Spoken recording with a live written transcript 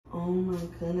Oh my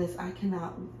goodness, I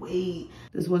cannot wait.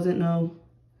 This wasn't no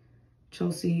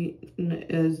Chelsea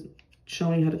is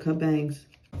showing how to cut bangs.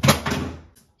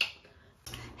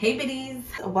 Hey biddies,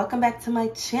 welcome back to my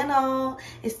channel.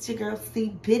 It's your girl C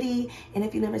Biddy, and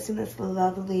if you've never seen this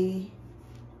lovely,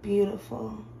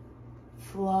 beautiful,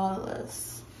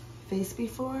 flawless face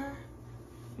before,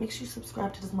 make sure you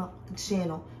subscribe to this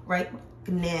channel right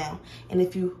now. And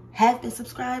if you have been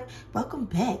subscribed, welcome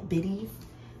back biddies.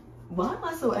 Why am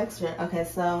I so extra? Okay,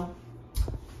 so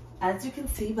as you can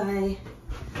see by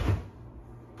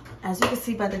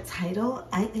the title,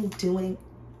 I am doing,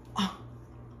 oh,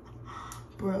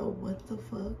 bro, what the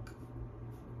fuck?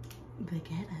 The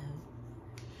ghetto.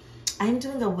 I'm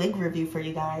doing a wig review for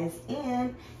you guys,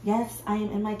 and yes, I am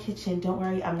in my kitchen. Don't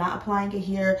worry, I'm not applying it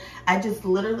here. I just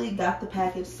literally got the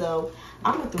package, so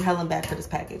I'm going through hell and back for this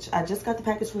package. I just got the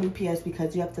package from UPS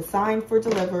because you have to sign for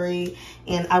delivery,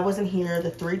 and I wasn't here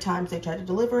the 3 times they tried to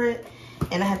deliver it,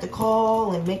 and I had to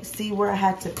call and see where I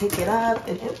had to pick it up,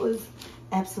 and it was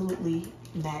absolutely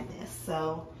madness.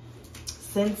 So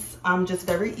since I'm just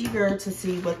very eager to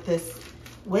see what this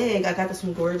wig, I got this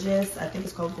from Gorgeous. I think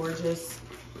it's called Gorgeous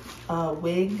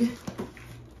wig.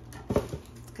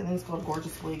 I think it's called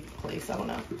Gorgeous Wig Place. I don't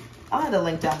know. I'll have the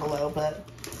link down below, but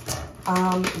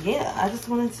yeah, I just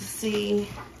wanted to see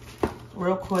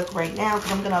real quick right now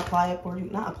because I'm gonna apply it for you.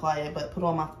 Not apply it, but put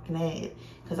on my fucking head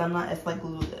because I'm not. It's like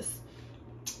glueless.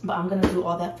 But I'm gonna do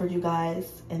all that for you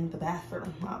guys in the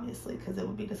bathroom, obviously, because it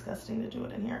would be disgusting to do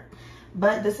it in here.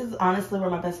 But this is honestly where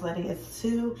my best lighting is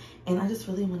too, and I just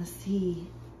really want to see.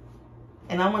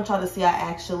 And I want y'all to see I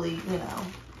actually, you know,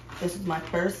 this is my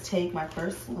first take, my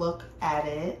first look at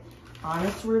it,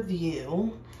 honest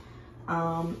review.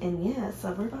 And yeah,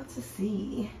 so we're about to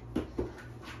see.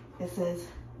 It says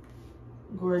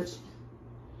gorgeous.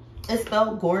 It's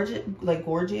spelled gorgeous, like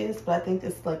gorgeous, but I think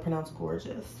it's like pronounced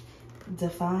gorgeous.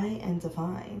 Defy and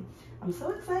define. I'm so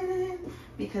excited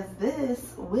because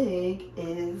this wig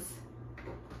is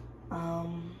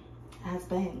has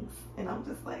bangs, and I'm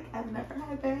just like, I've never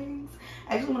had bangs.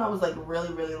 Actually, when I was like really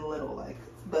little, like,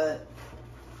 but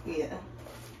yeah,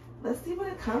 let's see what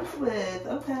it comes with.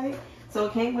 Okay, so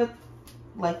it came with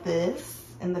like this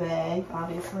in the bag,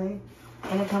 obviously,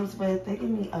 and it comes with, they give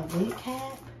me a wig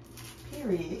cap,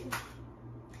 period.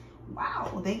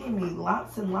 Wow, they gave me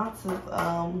lots and lots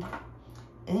of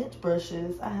edge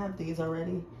brushes. I have these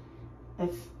already.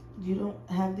 If you don't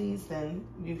have these, then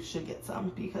you should get some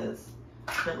because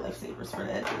they're lifesavers for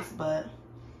the edges. But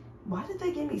why did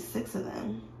they give me 6 of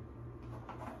them?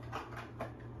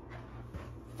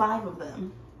 5 of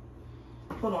them.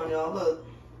 Hold on, y'all. Look,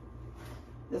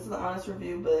 this is an honest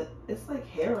review, but it's like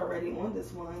hair already on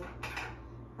this one.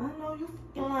 I know you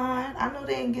lying. I know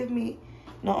they didn't give me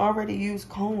no already used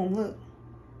comb. Look,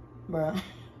 bruh.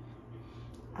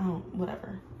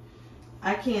 Whatever.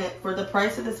 I can't, for the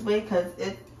price of this wig, because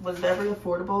it was very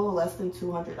affordable, less than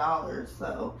 $200,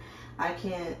 so I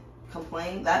can't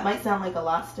complain. That might sound like a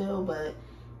lot still, but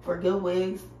for good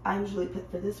wigs, I usually pick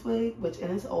for this wig, which,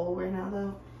 and it's old right now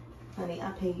though. Honey, I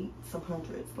paid some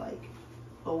hundreds, like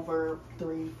over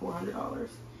 $300-400.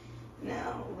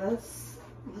 Now, let's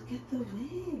look at the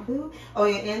wig, boo. Oh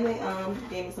yeah, and they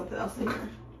gave me something else in here.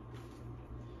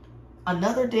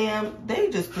 Another damn,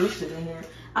 they just threw shit in here.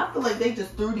 I feel like they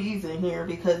just threw these in here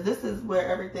because this is where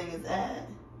everything is at.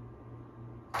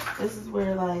 This is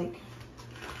where, like,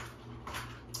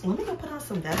 let me go put on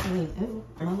some Vaseline. Ew,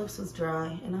 my lips was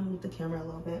dry and I moved the camera a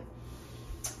little bit.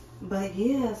 But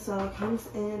yeah, so it comes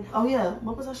in, oh yeah,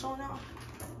 what was I showing now?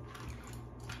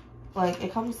 Like,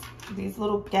 it comes, these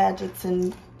little gadgets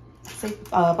and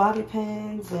bobby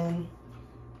pins, and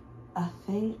I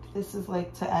think this is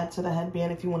like to add to the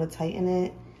headband if you want to tighten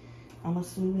it, I'm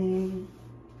assuming.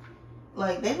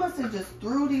 Like, they must have just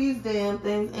threw these damn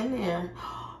things in there.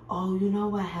 Oh, you know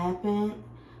what happened?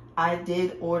 I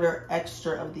did order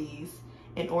extra of these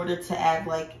in order to add,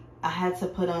 like, I had to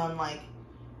put on like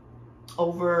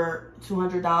over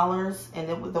 $200, and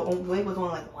the wig was only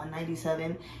like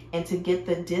 $197, and to get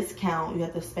the discount you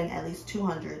have to spend at least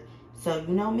 $200. So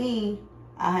you know me,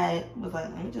 I was like,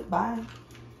 let me just buy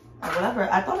or whatever.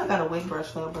 I thought I got a wig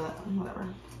brush though, but whatever.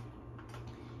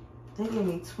 They gave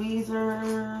me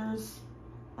tweezers,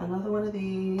 another one of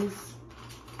these,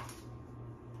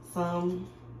 some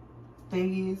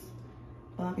thingies,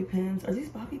 bobby pins. Are these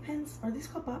bobby pins? Are these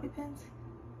called bobby pins?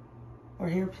 Or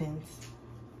hair pins?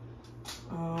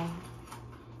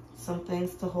 Some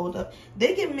things to hold up.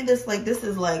 They give me this, like, this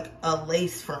is like a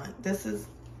lace front. This is,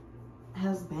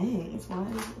 has bangs. Why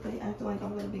is they acting like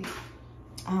I'm gonna be,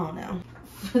 I don't know.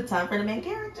 Time for the main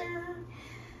character.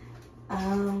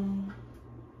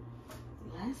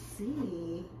 Let's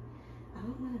see.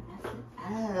 don't want to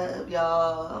mess it up,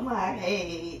 y'all. I'm like,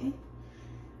 hey,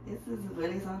 this is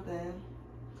really something.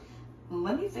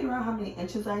 Let me figure out how many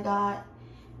inches I got.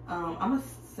 I'm gonna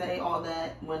say all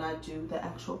that when I do the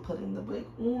actual putting the wig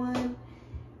on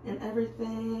and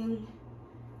everything,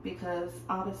 because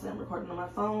obviously I'm recording on my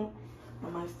phone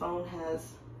and my phone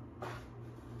has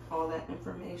all that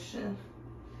information.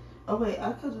 Oh wait,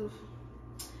 I could have,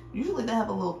 usually they have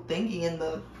a little thingy in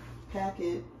the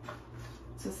packet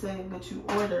to say what you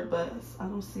ordered, but I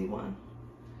don't see one.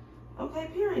 Okay,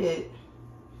 period.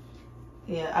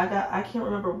 Yeah, I can't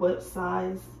remember what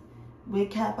size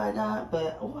wig cap I got,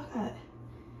 but oh, I got,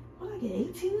 what did I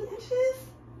get, 18 inches?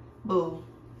 Boo.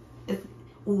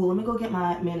 Ooh, let me go get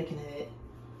my mannequin head.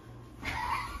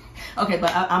 Okay,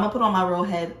 but I'm gonna put on my real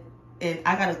head, and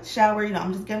I got a shower, you know,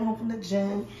 I'm just getting home from the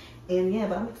gym, and yeah,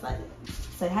 but I'm excited.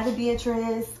 Say hi to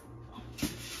Beatrice.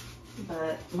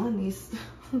 But my niece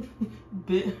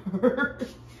bit her.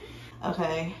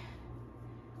 Okay.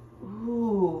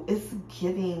 Ooh, it's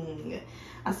giving.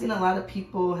 I've seen a lot of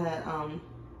people had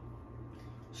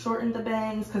shortened the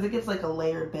bangs because it gives like a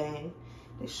layered bang.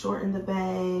 They shortened the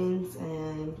bangs,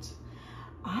 and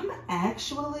I'm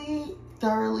actually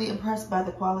thoroughly impressed by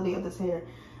the quality of this hair.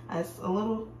 It's a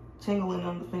little tangling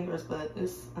on the fingers, but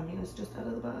it's, I mean, it's just out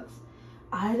of the box.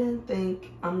 I didn't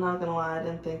think, I'm not gonna lie, I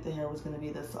didn't think the hair was gonna be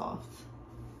this soft.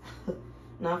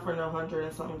 Not for no $100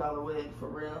 and something wig, for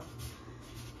real.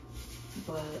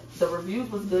 But the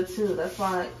reviews was good too. That's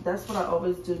what I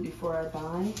always do before I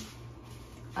buy.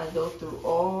 I go through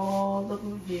all the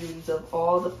reviews of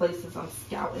all the places I'm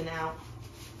scouting out.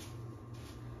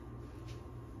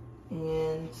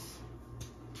 And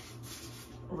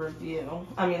review.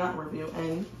 I mean, not review,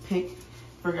 and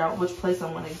figure out which place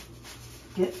I want to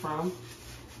get from.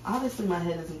 Obviously, my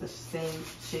head isn't the same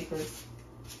shape as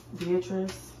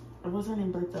Beatrice. Or was her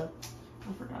name Bertha?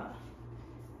 I forgot.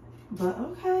 But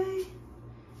okay.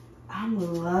 I'm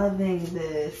loving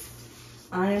this.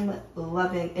 I'm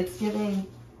loving, it's giving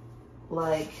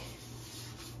like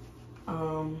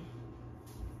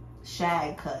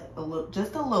shag cut,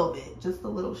 just a little bit, just a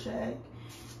little shag.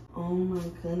 Oh my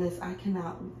goodness, I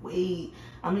cannot wait.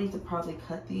 I'm gonna need to probably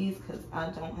cut these because I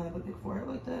don't have a big forehead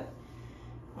like that.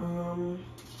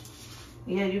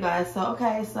 Yeah, you guys, so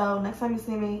okay, so next time you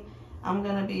see me, I'm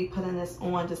gonna be putting this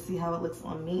on to see how it looks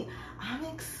on me. I'm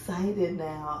excited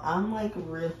now. I'm like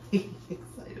really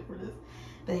excited for this.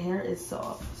 The hair is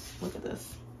soft. Look at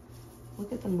this.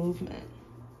 Look at the movement.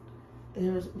 The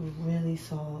hair is really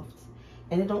soft.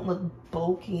 And it don't look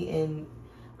bulky, and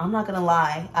I'm not gonna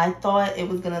lie. I thought it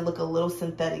was gonna look a little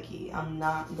synthetic-y. I'm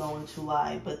not going to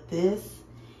lie. But this,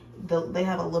 they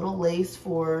have a little lace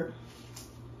for,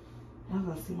 y'all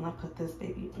gonna see when I put this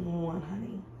baby on,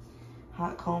 honey.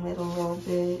 Hot comb it a little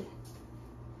bit.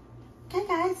 Okay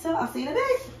guys, so I'll see you in a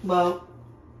bit. Well,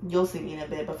 you'll see me in a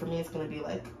bit, but for me it's gonna be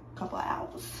like a couple of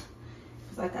hours.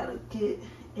 Cause I gotta get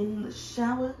in the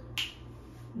shower,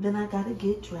 then I gotta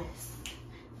get dressed.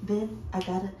 Then I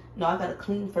gotta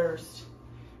clean first.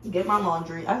 Get my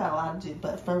laundry. I got a lot to do,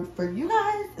 but for you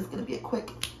guys, it's gonna be a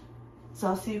quick. So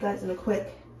I'll see you guys in a quick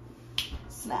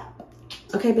snap.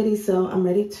 Okay, biddies, so I'm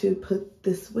ready to put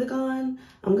this wig on.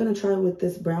 I'm gonna try with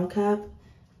this brown cap,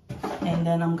 and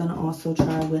then I'm gonna also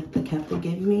try with the cap they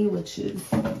gave me, which is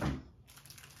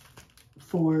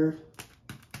for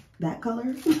that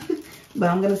color. But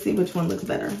I'm gonna see which one looks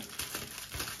better.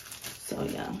 So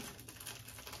yeah.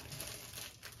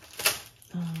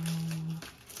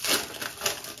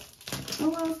 Oh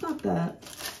well, it's not that.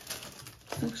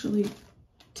 It's actually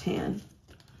tan.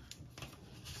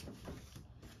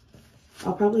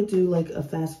 I'll probably do like a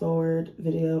fast forward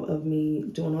video of me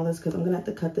doing all this because I'm gonna have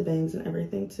to cut the bangs and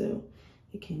everything too.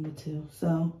 It came with two.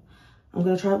 So I'm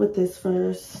gonna try with this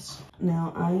first.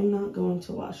 Now I'm not going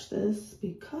to wash this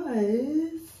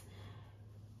because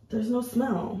there's no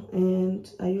smell, and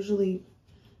I usually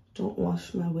don't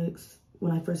wash my wigs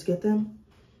when I first get them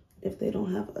if they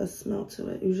don't have a smell to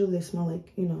it. Usually they smell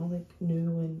like, you know, like new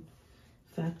and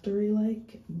factory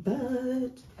like,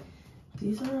 but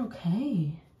these are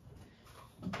okay.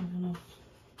 I don't know.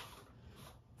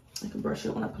 I can brush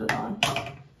it when I put it on.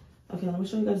 Okay, let me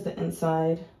show you guys the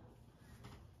inside.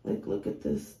 Like, look at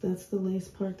this. That's the lace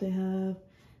part they have.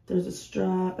 There's a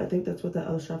strap. I think that's what that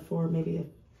other strap for, maybe in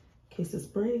case this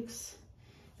breaks.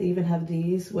 They even have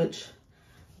these, which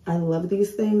I love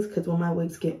these things because when my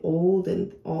wigs get old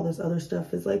and all this other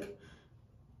stuff is like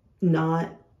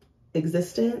not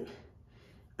existent,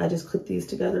 I just clip these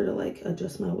together to like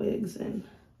adjust my wigs, and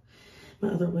my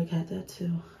other wig had that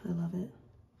too. I love it.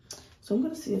 So I'm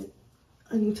gonna see if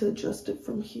I need to adjust it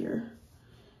from here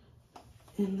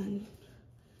and then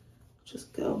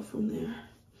just go from there.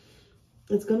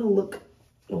 It's gonna look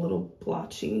a little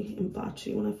blotchy and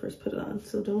botchy when I first put it on,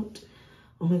 so don't.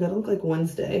 Oh my god, I look like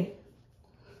Wednesday.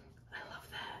 I love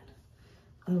that.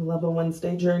 I love a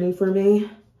Wednesday journey for me.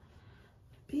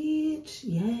 Bitch,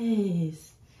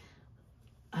 yes.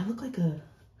 I look like a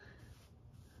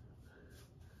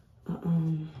I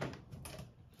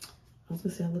was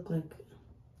gonna say I look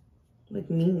like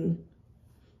mean,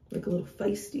 like a little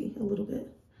feisty, a little bit.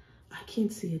 I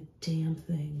can't see a damn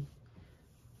thing.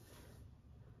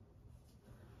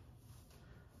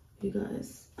 You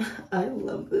guys, I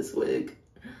love this wig.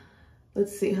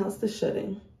 Let's see, how's the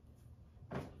shedding?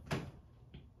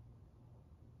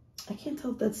 I can't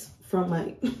tell if that's from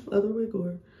my other wig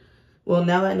or, well,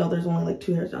 now I know there's only like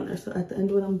 2 hairs down there. So at the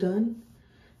end when I'm done,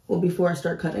 well, before I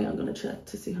start cutting, I'm gonna check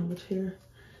to see how much hair,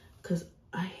 because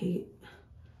I hate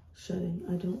shedding.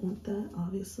 I don't want that,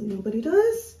 obviously nobody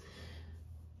does.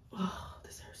 Oh,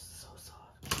 this hair is so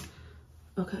soft.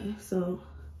 Okay, so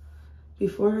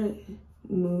before I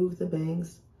move the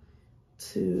bangs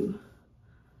to,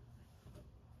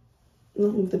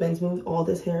 not move the bangs, move all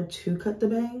this hair to cut the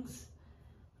bangs,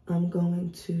 I'm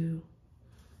going to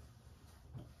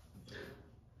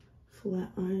flat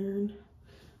iron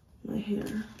my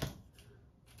hair.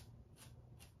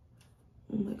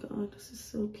 Oh my god, this is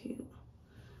so cute.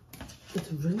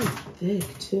 It's really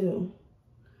thick too.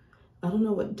 I don't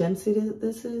know what density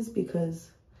this is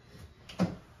because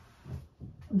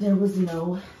there was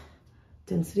no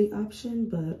density option,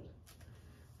 but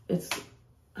it's,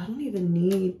 I don't even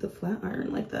need the flat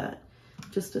iron like that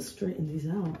just to straighten these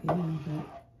out, you know, but,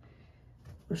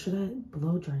 or should I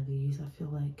blow dry these? I feel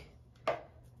like,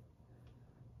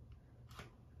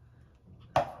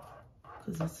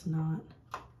 because it's not,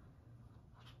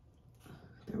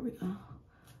 there we go.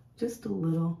 Just a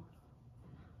little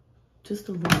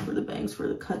for the bangs for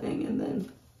the cutting, and then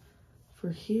for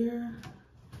here,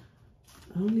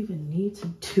 I don't even need to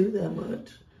do that much.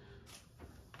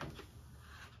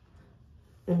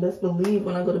 And best believe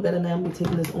when I go to bed at night, I'm gonna be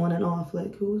taking this on and off.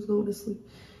 Like, who's going to sleep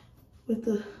with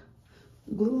the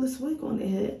glueless wig on their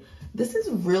head? This is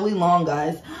really long,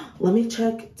 guys. Let me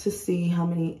check to see how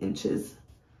many inches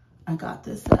I got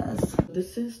this as.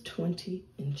 This is 20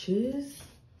 inches.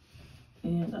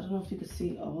 And I don't know if you can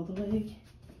see all the way.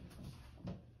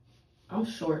 I'm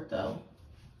short though.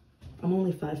 I'm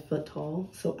only 5 foot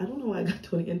tall. So I don't know why I got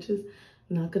 20 inches.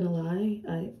 Not gonna lie,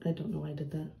 I don't know why I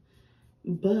did that.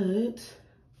 But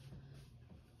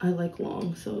I like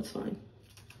long, so it's fine.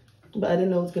 But I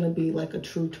didn't know it was gonna be like a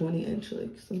true 20 inch.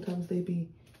 Like sometimes they be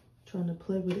trying to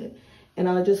play with it. And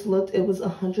I just looked, it was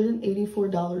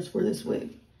 $184 for this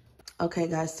wig. Okay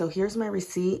guys, so here's my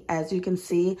receipt. As you can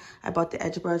see, I bought the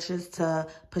edge brushes to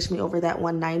push me over that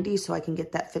 $190 so I can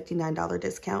get that $59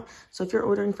 discount. So if you're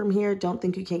ordering from here, don't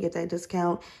think you can't get that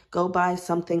discount. Go buy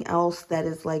something else that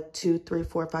is like $2, $3,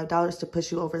 $4, $5 to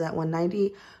push you over that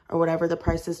 $190 or whatever the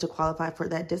price is to qualify for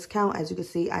that discount. As you can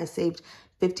see, I saved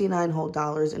 $59 whole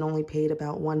and only paid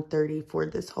about $130 for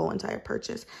this whole entire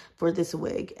purchase for this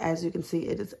wig. As you can see,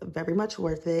 it is very much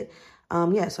worth it.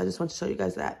 Yeah, so I just want to show you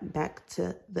guys that. Back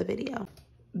to the video.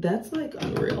 That's like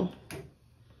unreal.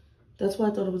 That's why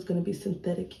I thought it was going to be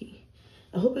synthetic-y.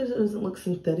 I hope it doesn't look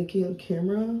synthetic-y on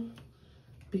camera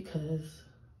because,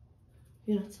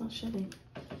 yeah, it's not shedding.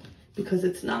 Because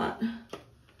it's not.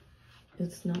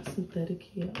 It's not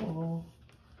synthetic-y at all.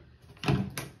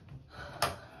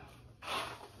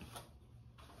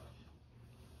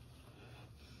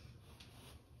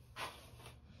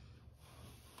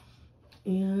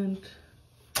 And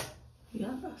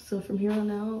yeah, so from here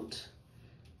on out,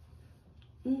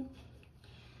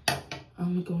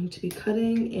 I'm going to be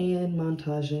cutting and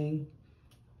montaging.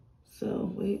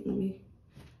 So wait, let me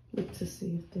look to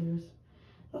see if there's,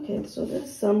 okay, so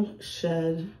there's some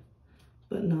shed,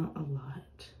 but not a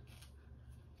lot.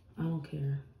 I don't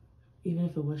care. Even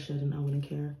if it was shedding, I wouldn't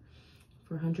care.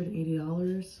 For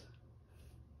 $180,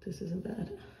 this isn't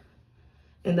bad.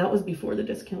 And that was before the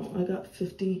discount. I got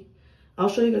 50. I'll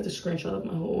show you guys a screenshot of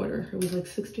my whole order. It was like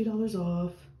 $60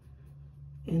 off.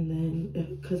 And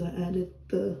then, because I added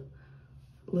the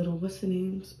little, what's the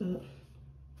names? But,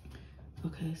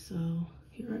 okay, so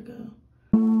here I go.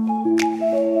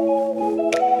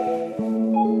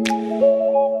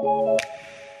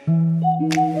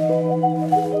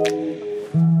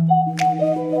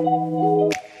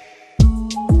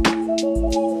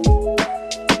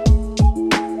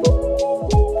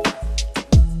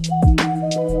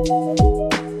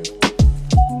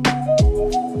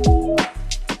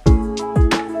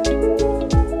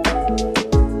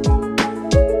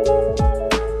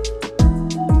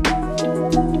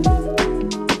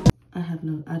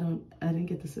 I didn't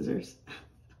get the scissors.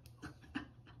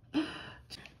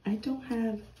 don't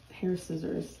have hair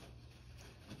scissors.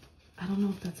 I don't know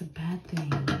if that's a bad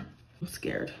thing. I'm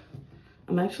scared.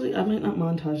 I might not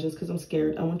montage this because I'm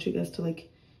scared. I want you guys to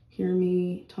like hear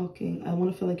me talking. I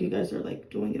want to feel like you guys are like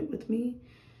doing it with me.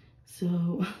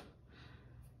 So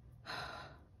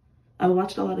I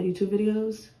watched a lot of YouTube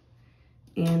videos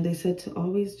and they said to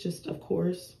always just, of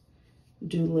course,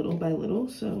 do little by little.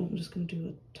 So I'm just going to do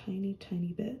a tiny,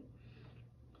 tiny bit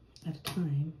at a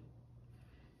time.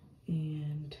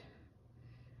 And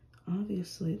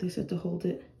obviously they said to hold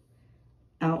it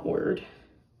outward.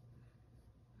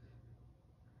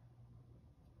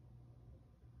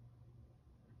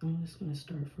 I'm just going to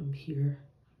start from here.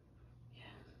 Yeah.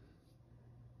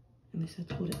 And they said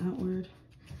to hold it outward.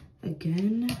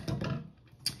 Again,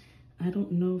 I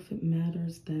don't know if it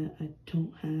matters that I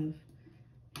don't have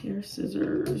hair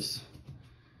scissors.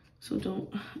 So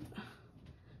don't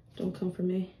come for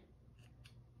me.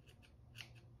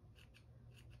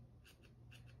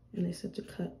 And they said to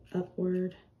cut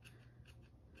upward.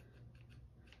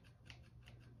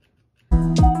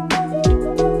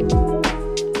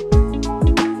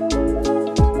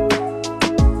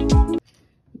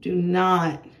 Do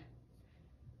not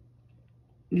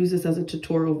use this as a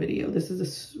tutorial video. This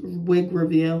is a wig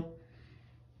review.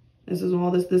 This is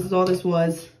all this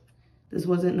was. This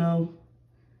wasn't no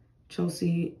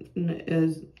Chelsea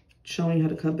is showing you how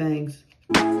to cut bangs.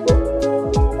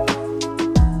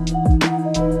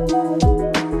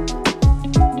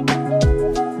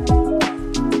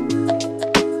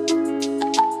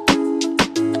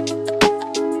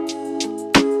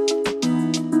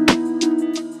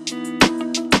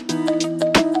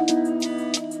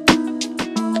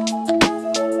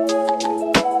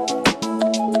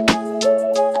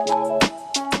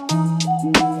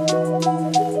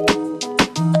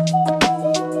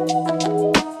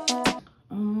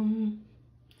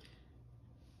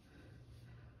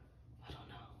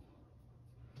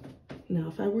 Now,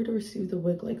 if I were to receive the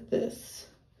wig like this,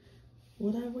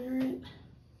 would I wear it?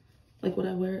 Like, would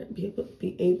I wear it,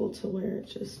 be able to wear it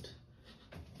just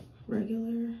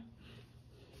regular?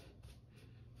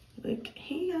 Like,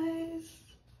 hey guys.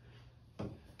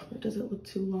 Or does it look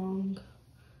too long?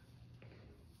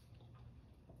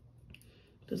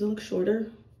 Does it look shorter?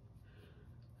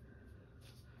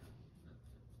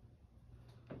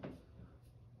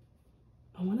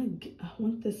 I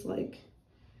want this like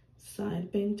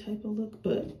side bang type of look,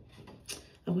 but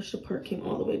I wish the part came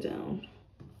all the way down,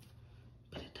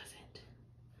 but it doesn't.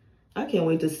 I can't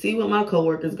wait to see what my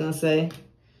coworker's gonna say.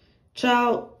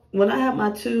 Child, when I have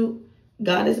my 2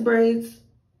 goddess braids,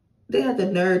 they had the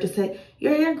nerve to say,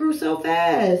 your hair grew so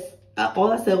fast.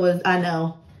 All I said was, I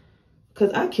know,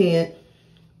 because I can't.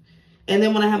 And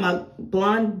then when I had my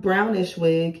blonde brownish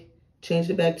wig, changed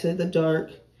it back to the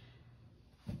dark.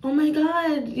 Oh my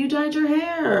God, you dyed your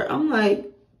hair. I'm like,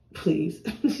 please,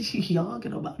 y'all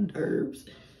get on my nerves.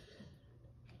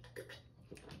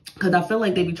 Cause I feel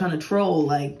like they be trying to troll,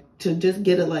 like to just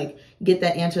get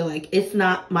that answer, like it's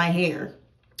not my hair.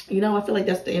 You know, I feel like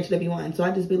that's the answer they be wanting. So I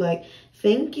just be like,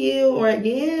 thank you, or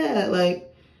yeah,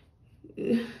 like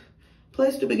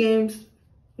play stupid games,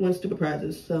 win stupid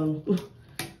prizes. So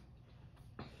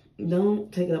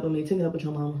don't take it up with me, take it up with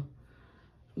your mama.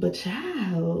 But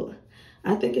child,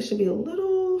 I think it should be a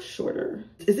little shorter.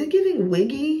 Is it giving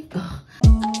wiggy? Ugh.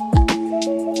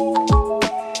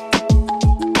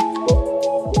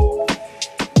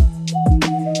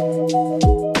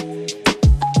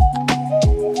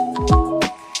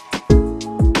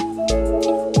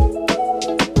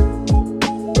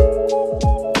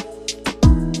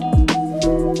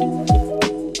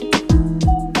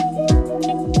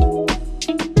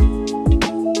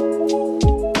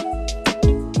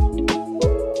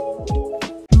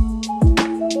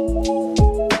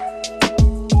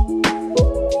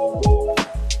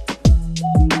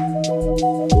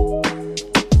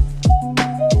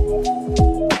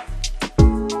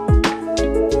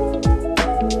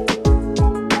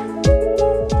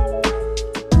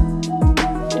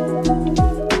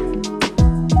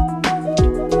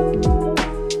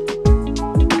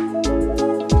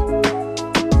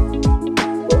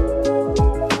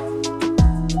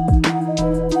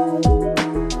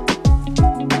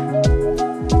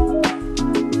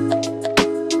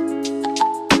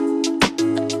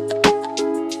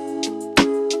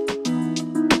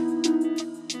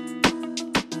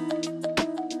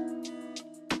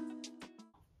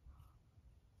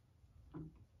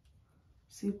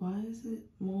 See, why is it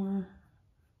more,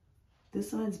 this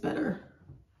side's better.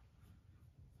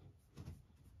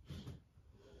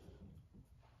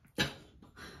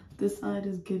 This side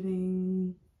is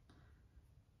giving,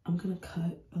 I'm gonna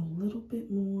cut a little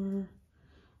bit more.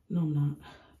 No, I'm not.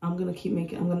 I'm gonna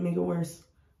make it worse.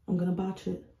 I'm gonna botch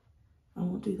it. I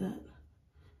won't do that.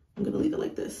 I'm gonna leave it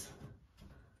like this.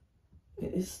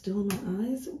 It is still in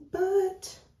my eyes,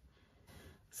 but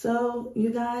so you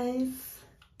guys,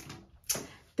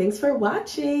 thanks for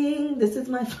watching. This is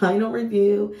my final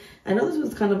review. I know this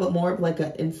was kind of more of like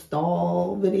an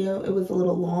install video. It was a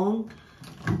little long,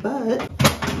 but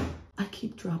I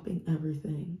keep dropping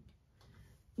everything.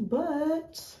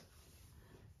 But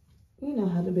you know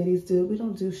how the biddies do. We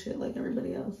don't do shit like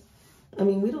everybody else. I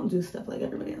mean, we don't do stuff like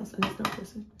everybody else. And it's not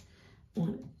person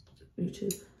on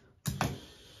YouTube.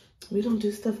 We don't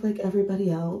do stuff like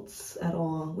everybody else at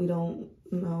all. We don't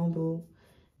know, boo.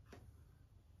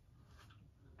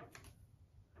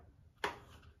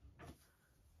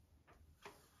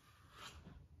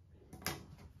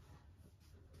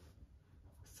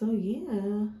 So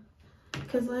yeah,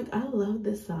 because like I love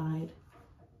this side.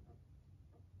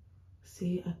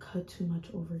 See, I cut too much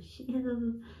over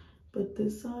here, but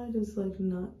this side is like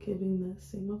not giving that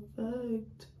same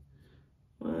effect.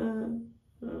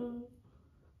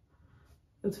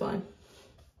 It's fine.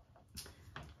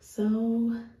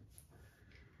 So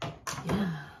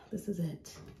yeah, this is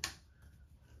it.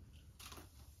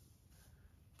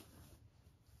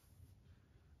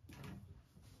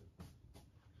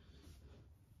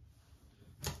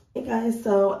 Hey guys,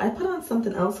 so I put on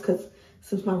something else because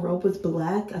since my robe was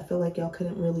black, I feel like y'all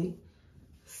couldn't really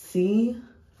see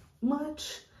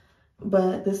much.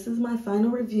 But this is my final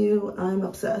review. I'm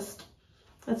obsessed.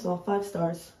 That's all. 5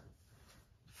 stars.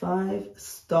 5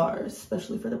 stars,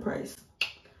 especially for the price.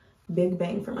 Big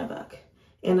bang for my buck.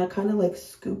 And I kind of like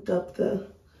scooped up the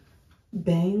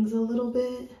bangs a little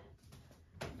bit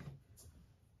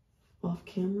off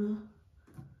camera.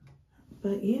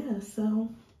 But yeah,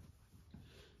 so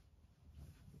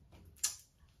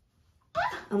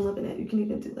I'm loving it. You can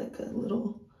even do like a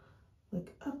little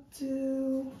like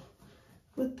updo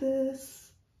with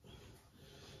this.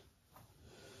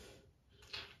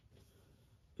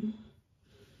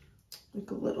 Like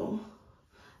a little,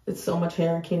 it's so much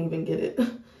hair I can't even get it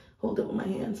hold it with my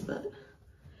hands, but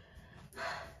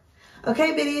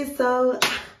okay biddies, so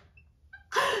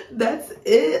that's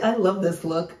it. I love this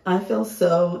look. I feel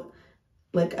so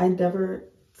like I never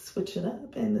switch it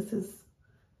up, and this is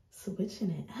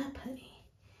switching it up, honey.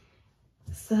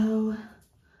 So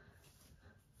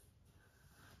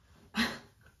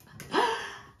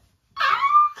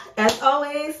as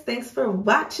always, thanks for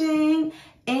watching,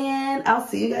 and I'll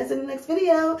see you guys in the next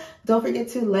video. Don't forget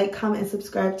to like, comment, and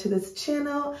subscribe to this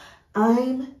channel.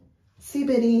 I'm C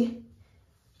Biddy,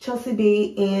 Chelsea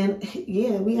B, and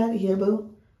yeah, we out of here,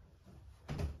 boo.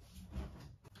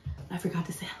 I forgot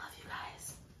to say hello.